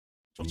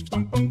What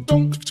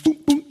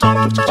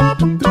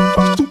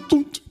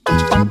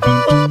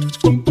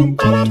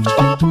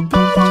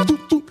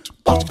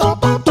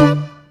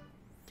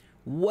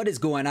is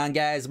going on,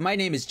 guys? My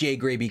name is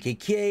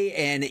JGrayBKK,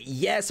 and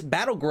yes,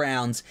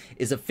 Battlegrounds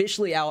is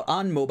officially out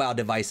on mobile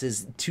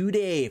devices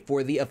today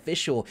for the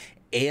official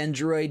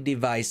Android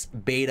device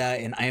beta,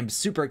 and I am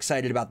super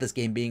excited about this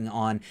game being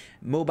on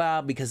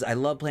mobile because I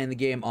love playing the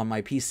game on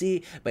my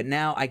PC, but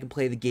now I can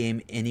play the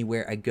game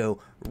anywhere I go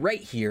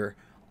right here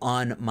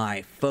on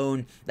my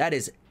phone. That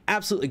is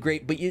absolutely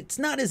great, but it's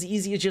not as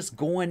easy as just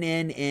going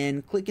in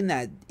and clicking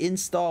that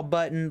install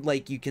button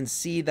like you can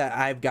see that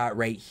I've got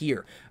right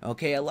here.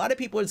 Okay, a lot of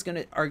people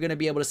are gonna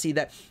be able to see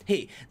that,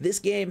 hey, this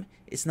game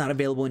is not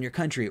available in your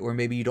country, or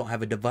maybe you don't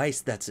have a device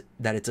that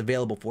it's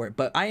available for it.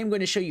 But I am going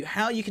to show you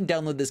how you can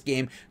download this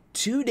game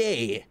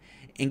today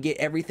and get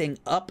everything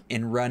up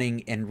and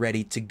running and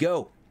ready to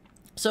go.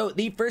 So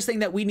the first thing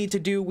that we need to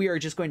do, we are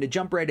just going to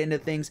jump right into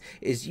things,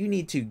 is you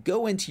need to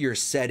go into your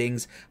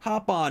settings,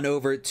 hop on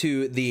over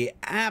to the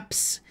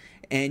apps,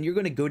 and you're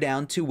going to go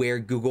down to where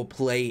Google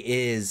Play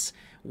is.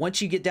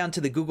 Once you get down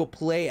to the Google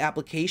Play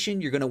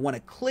application, you're going to want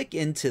to click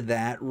into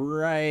that,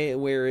 right,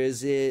 where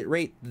is it?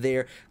 Right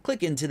there.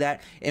 Click into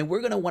that, and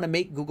we're going to want to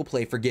make Google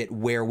Play forget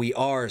where we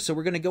are. So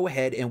we're going to go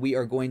ahead and we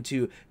are going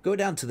to go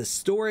down to the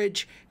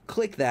storage,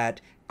 click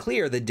that,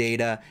 clear the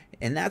data,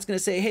 and that's going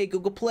to say, hey,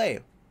 Google Play,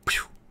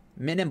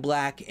 Men in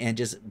Black, and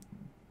just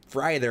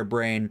fry their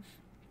brain.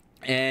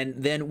 And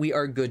then we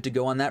are good to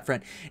go on that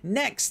front.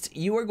 Next,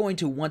 you are going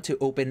to want to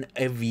open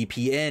a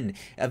VPN.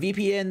 A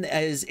VPN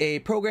is a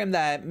program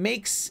that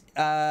makes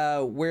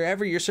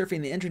wherever you're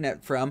surfing the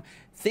internet from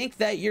think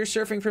that you're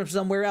surfing from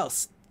somewhere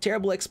else.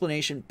 Terrible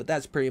explanation, but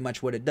that's pretty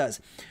much what it does.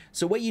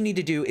 So what you need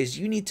to do is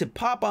you need to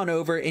pop on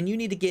over and you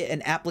need to get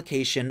an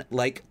application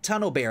like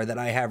TunnelBear that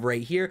I have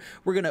right here.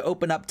 We're going to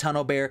open up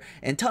TunnelBear,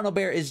 and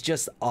TunnelBear is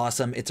just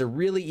awesome. It's a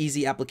really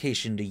easy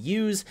application to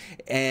use,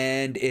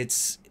 and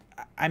it's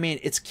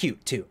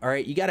cute too. All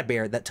right, you got a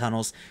bear that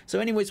tunnels.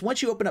 So anyways,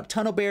 once you open up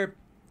TunnelBear,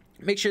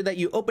 make sure that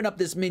you open up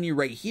this menu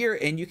right here,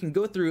 and you can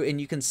go through and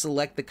you can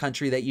select the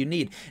country that you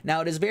need. Now,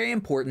 it is very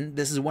important,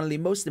 this is one of the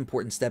most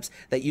important steps,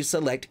 that you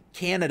select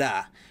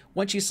Canada.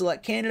 Once you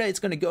select Canada, it's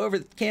going to go over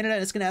to Canada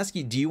and it's going to ask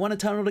you, do you want to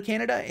tunnel to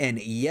Canada?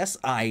 And yes,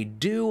 I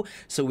do.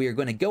 So we are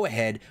going to go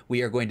ahead.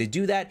 We are going to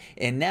do that.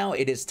 And now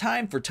it is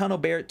time for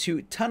TunnelBear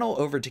to tunnel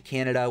over to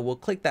Canada. We'll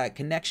click that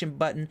connection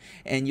button,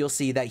 and you'll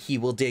see that he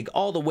will dig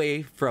all the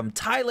way from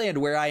Thailand,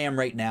 where I am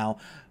right now,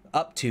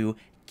 up to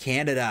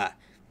Canada.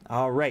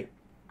 All right.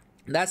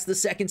 That's the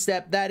second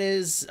step. That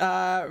is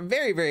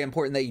very, very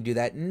important that you do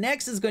that.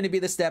 Next is going to be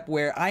the step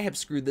where I have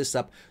screwed this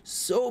up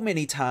so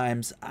many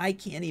times, I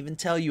can't even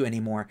tell you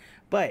anymore.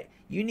 But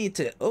you need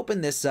to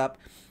open this up,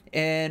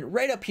 and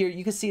right up here,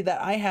 you can see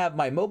that I have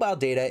my mobile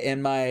data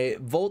and my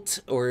Volt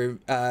or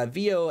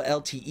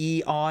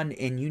VoLTE on,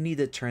 and you need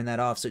to turn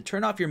that off. So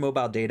turn off your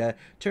mobile data,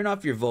 turn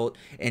off your Volt,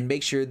 and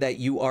make sure that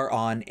you are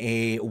on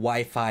a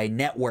Wi-Fi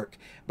network.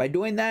 By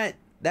doing that,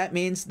 that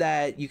means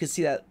that you can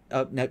see that,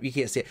 oh, no, you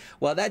can't see it.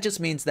 Well, that just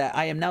means that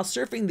I am now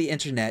surfing the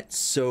internet,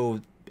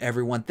 so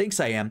everyone thinks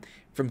I am,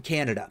 from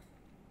Canada.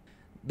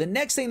 The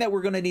next thing that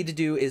we're going to need to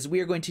do is we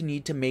are going to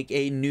need to make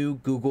a new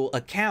Google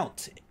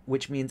account,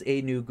 which means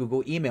a new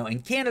Google email.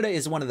 And Canada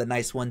is one of the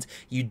nice ones.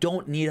 You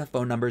don't need a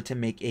phone number to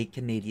make a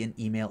Canadian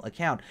email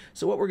account.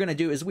 So what we're going to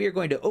do is we are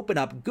going to open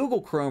up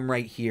Google Chrome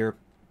right here.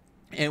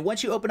 And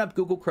once you open up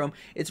Google Chrome,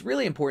 it's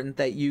really important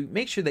that you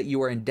make sure that you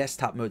are in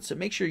desktop mode. So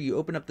make sure you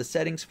open up the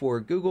settings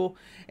for Google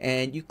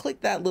and you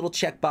click that little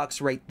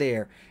checkbox right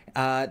there.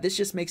 This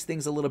just makes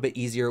things a little bit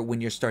easier when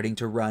you're starting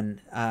to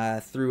run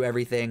through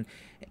everything.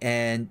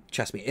 And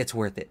trust me, it's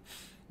worth it.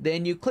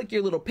 Then you click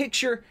your little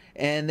picture,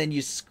 and then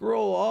you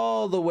scroll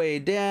all the way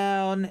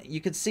down. You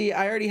can see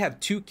I already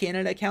have 2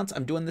 Canada accounts.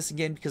 I'm doing this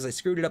again because I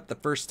screwed it up the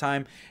first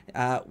time.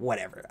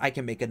 Whatever, I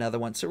can make another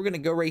one. So we're going to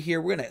go right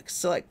here. We're going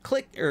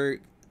to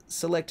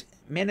select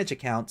manage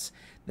accounts,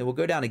 then we'll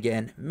go down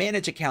again,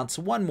 manage accounts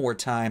one more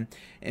time,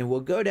 and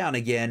we'll go down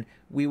again.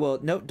 We will,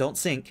 nope, don't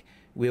sync.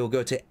 We will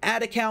go to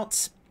add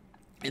accounts,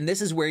 and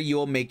this is where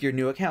you'll make your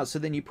new account. So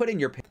then you put in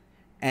your PIN,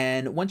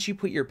 and once you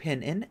put your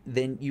PIN in,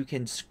 then you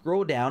can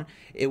scroll down.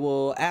 It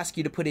will ask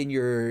you to put in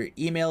your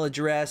email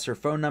address or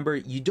phone number.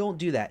 You don't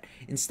do that.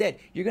 Instead,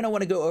 you're going to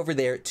want to go over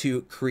there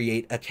to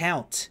create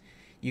account.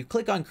 You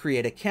click on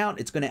create account.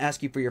 It's going to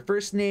ask you for your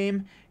first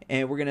name,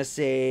 and we're going to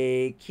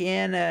say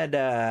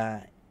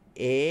Canada,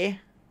 eh?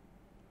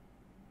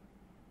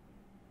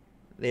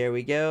 There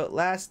we go.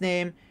 Last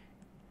name,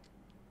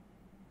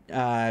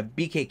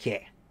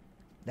 BKK.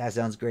 That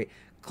sounds great.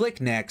 Click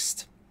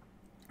next.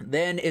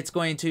 Then it's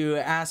going to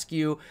ask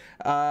you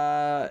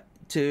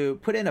to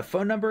put in a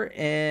phone number,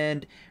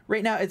 and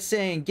right now it's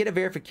saying get a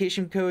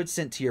verification code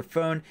sent to your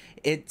phone.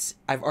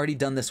 I've already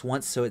done this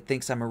once, so it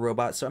thinks I'm a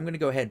robot, so I'm going to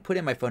go ahead and put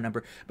in my phone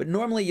number. But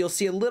normally you'll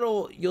see a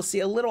little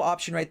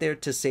option right there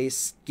to say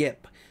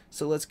skip.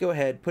 So let's go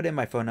ahead, put in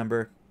my phone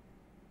number.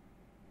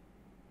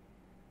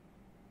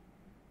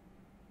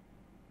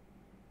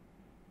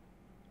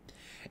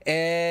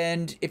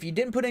 And if you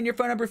didn't put in your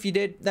phone number, if you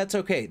did, that's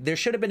okay. There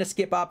should have been a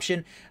skip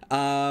option.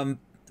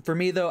 For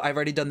me though, I've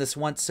already done this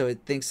once, so it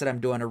thinks that I'm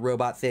doing a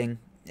robot thing.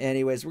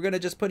 Anyways, we're gonna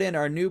just put in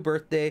our new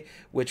birthday,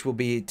 which will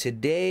be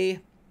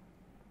today,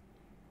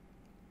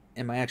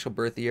 and my actual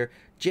birth year.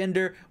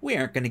 Gender, we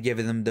aren't going to give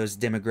them those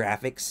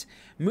demographics.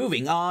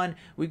 Moving on,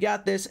 we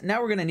got this.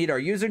 Now we're going to need our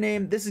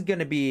username. This is going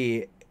to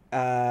be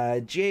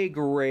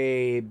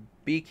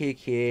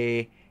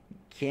JGrayBKK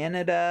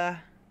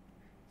Canada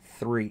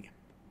 3.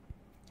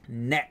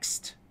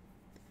 Next.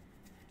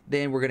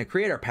 Then we're going to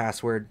create our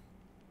password.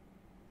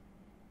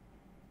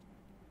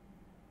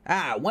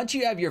 Once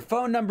you have your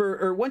phone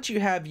number, or once you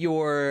have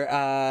your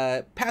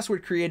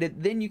password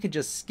created, then you can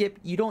just skip.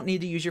 You don't need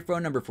to use your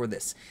phone number for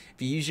this.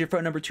 If you use your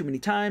phone number too many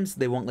times,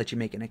 they won't let you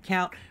make an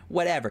account.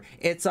 Whatever.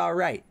 It's all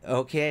right.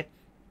 Okay.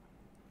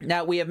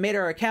 Now we have made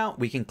our account,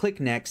 we can click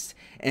next,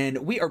 and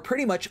we are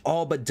pretty much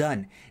all but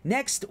done.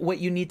 Next, what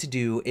you need to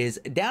do is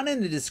down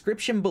in the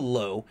description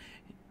below,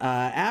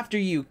 after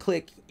you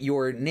click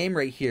your name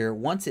right here,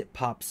 once it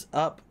pops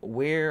up,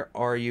 where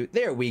are you?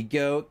 There we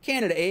go,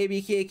 Canada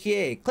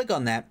ABKK. Click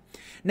on that.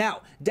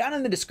 Now, down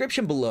in the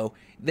description below,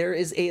 there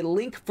is a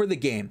link for the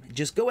game.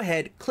 Just go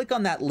ahead, click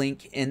on that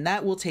link, and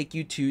that will take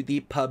you to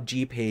the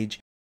Pubg page.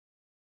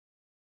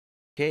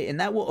 Okay, and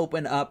that will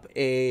open up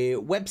a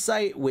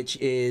website, which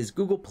is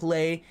Google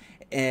Play,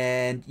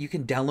 and you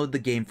can download the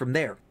game from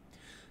there.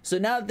 So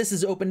now that this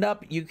is opened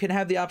up, you can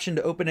have the option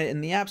to open it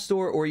in the App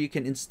Store, or you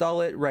can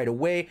install it right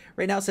away.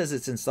 Right now it says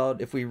it's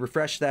installed. If we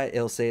refresh that,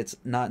 it'll say it's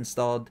not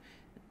installed.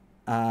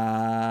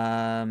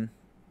 Open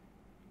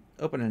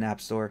an App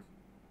Store.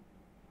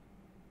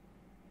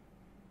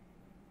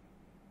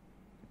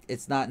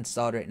 It's not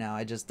installed right now.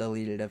 I just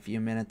deleted it a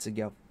few minutes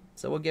ago.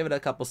 So we'll give it a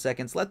couple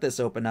seconds. Let this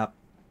open up.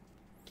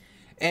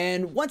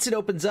 And once it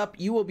opens up,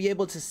 you will be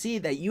able to see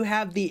that you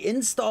have the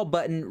install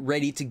button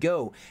ready to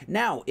go.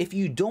 Now, if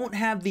you don't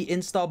have the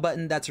install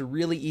button, that's a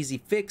really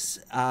easy fix.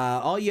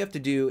 All you have to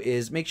do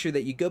is make sure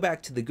that you go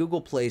back to the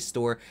Google Play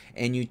Store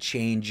and you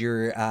change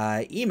your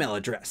email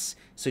address.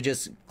 So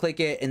just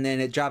click it, and then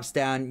it drops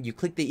down. You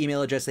click the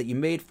email address that you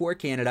made for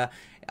Canada.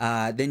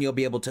 Then you'll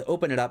be able to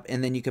open it up,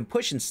 and then you can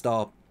push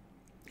install.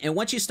 And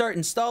once you start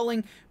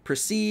installing,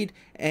 proceed,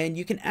 and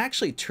you can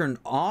actually turn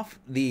off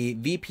the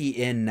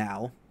VPN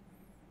now.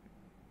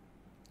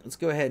 Let's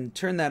go ahead and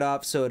turn that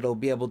off so it'll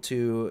be able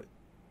to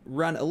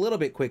run a little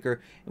bit quicker.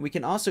 And we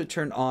can also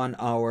turn on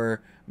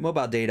our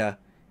mobile data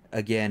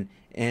again,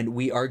 and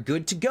we are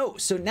good to go.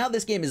 So now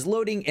this game is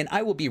loading, and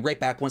I will be right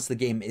back once the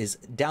game is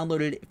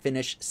downloaded,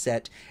 finished,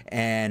 set,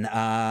 and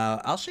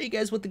I'll show you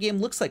guys what the game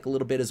looks like a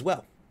little bit as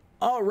well.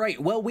 All right,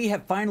 well, we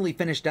have finally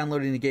finished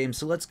downloading the game,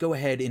 so let's go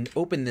ahead and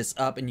open this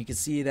up, and you can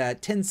see that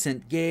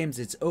Tencent Games,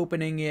 it's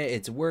opening it,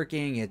 it's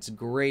working, it's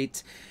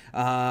great,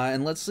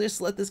 and let's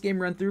just let this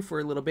game run through for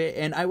a little bit,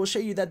 and I will show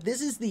you that this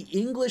is the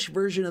English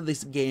version of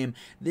this game.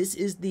 This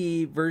is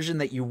the version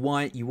that you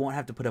want. You won't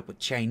have to put up with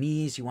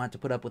Chinese, you won't have to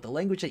put up with a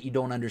language that you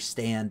don't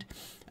understand.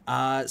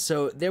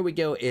 So there we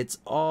go. It's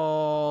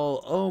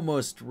all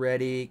almost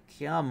ready.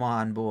 Come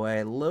on,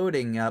 boy.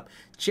 Loading up,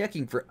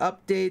 checking for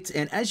updates.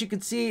 And as you can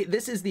see,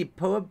 this is the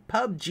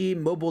Pubg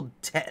mobile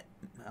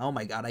oh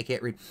my God, I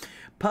can't read.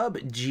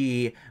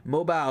 Pubg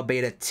mobile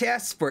beta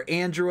test for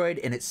Android,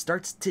 and it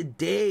starts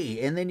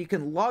today. And then you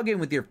can log in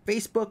with your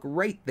Facebook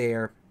right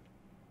there.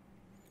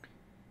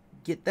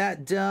 Get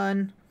that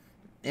done.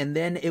 And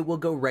then it will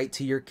go right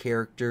to your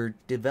character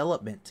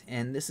development,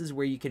 and this is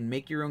where you can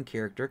make your own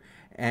character.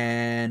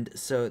 And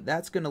so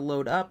that's going to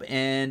load up,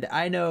 and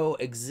I know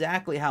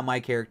exactly how my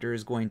character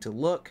is going to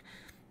look.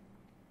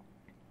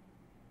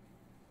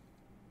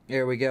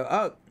 There we go.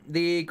 Oh,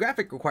 the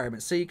graphic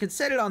requirements, so you can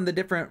set it on the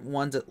different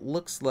ones. It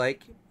looks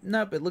like,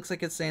 nope, it looks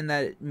like it's saying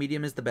that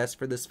medium is the best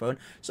for this phone,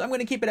 so I'm going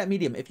to keep it at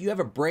medium. If you have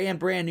a brand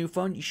new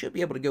phone, you should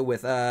be able to go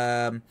with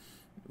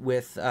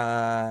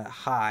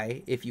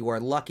high if you are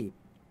lucky.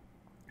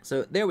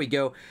 So there we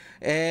go.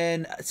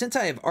 And since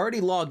I have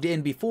already logged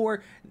in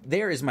before,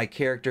 there is my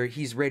character.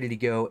 He's ready to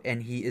go,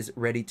 and he is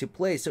ready to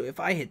play. So if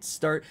I hit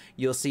start,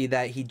 you'll see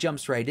that he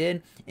jumps right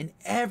in, and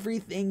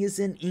everything is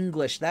in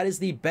English. That is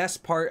the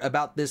best part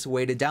about this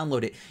way to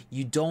download it.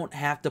 You don't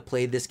have to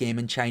play this game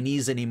in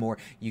Chinese anymore.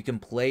 You can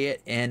play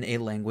it in a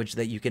language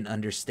that you can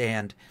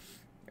understand.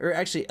 Or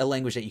actually a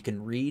language that you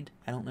can read.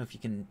 I don't know if you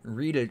can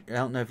read it. I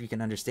don't know if you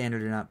can understand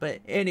it or not.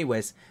 But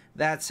anyways,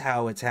 that's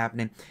how it's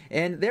happening.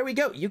 And there we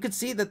go. You can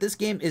see that this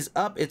game is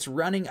up. It's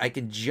running. I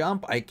can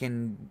jump. I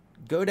can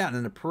go down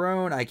in a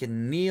prone. I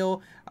can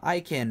kneel.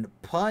 I can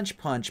punch.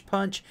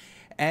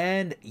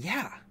 And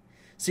yeah.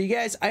 So you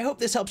guys, I hope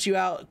this helps you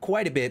out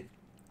quite a bit.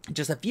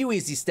 Just a few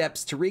easy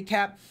steps to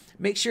recap.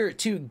 Make sure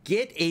to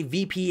get a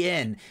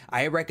VPN.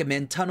 I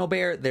recommend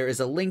TunnelBear. There is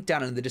a link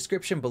down in the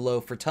description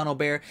below for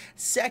TunnelBear.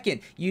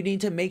 Second, you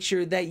need to make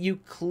sure that you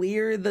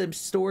clear the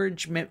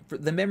storage,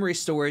 the memory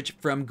storage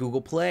from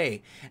Google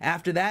Play.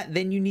 After that,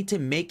 then you need to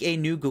make a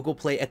new Google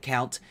Play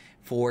account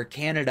For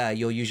Canada,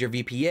 you'll use your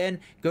VPN,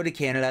 go to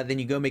Canada, then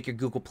you go make your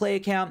Google Play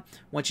account.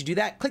 Once you do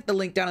that, click the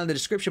link down in the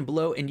description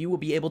below and you will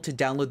be able to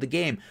download the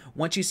game.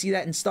 Once you see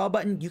that install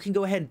button, you can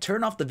go ahead and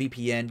turn off the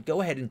VPN,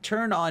 go ahead and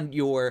turn on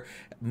your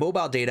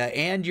mobile data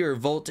and your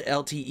Volt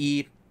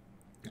LTE.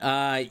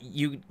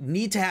 You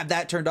need to have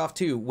that turned off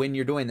too when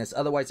you're doing this,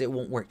 otherwise it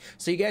won't work.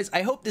 So you guys,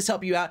 I hope this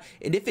helped you out,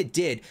 and if it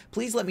did,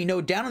 please let me know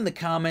down in the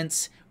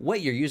comments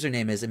what your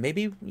username is, and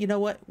maybe, you know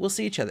what, we'll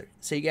see each other.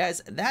 So you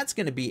guys, that's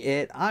gonna be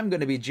it. I'm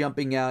gonna be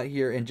jumping out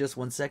here in just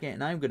 1 second,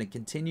 and I'm gonna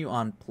continue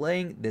on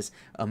playing this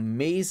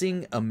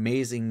amazing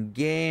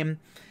game.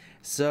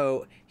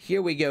 So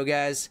here we go,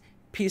 guys.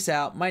 Peace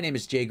out. My name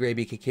is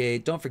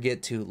JGrayBKK. Don't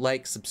forget to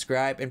like,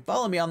 subscribe, and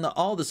follow me on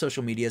all the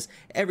social medias.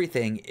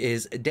 Everything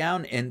is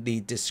down in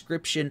the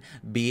description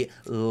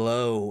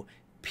below.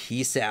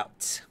 Peace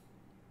out.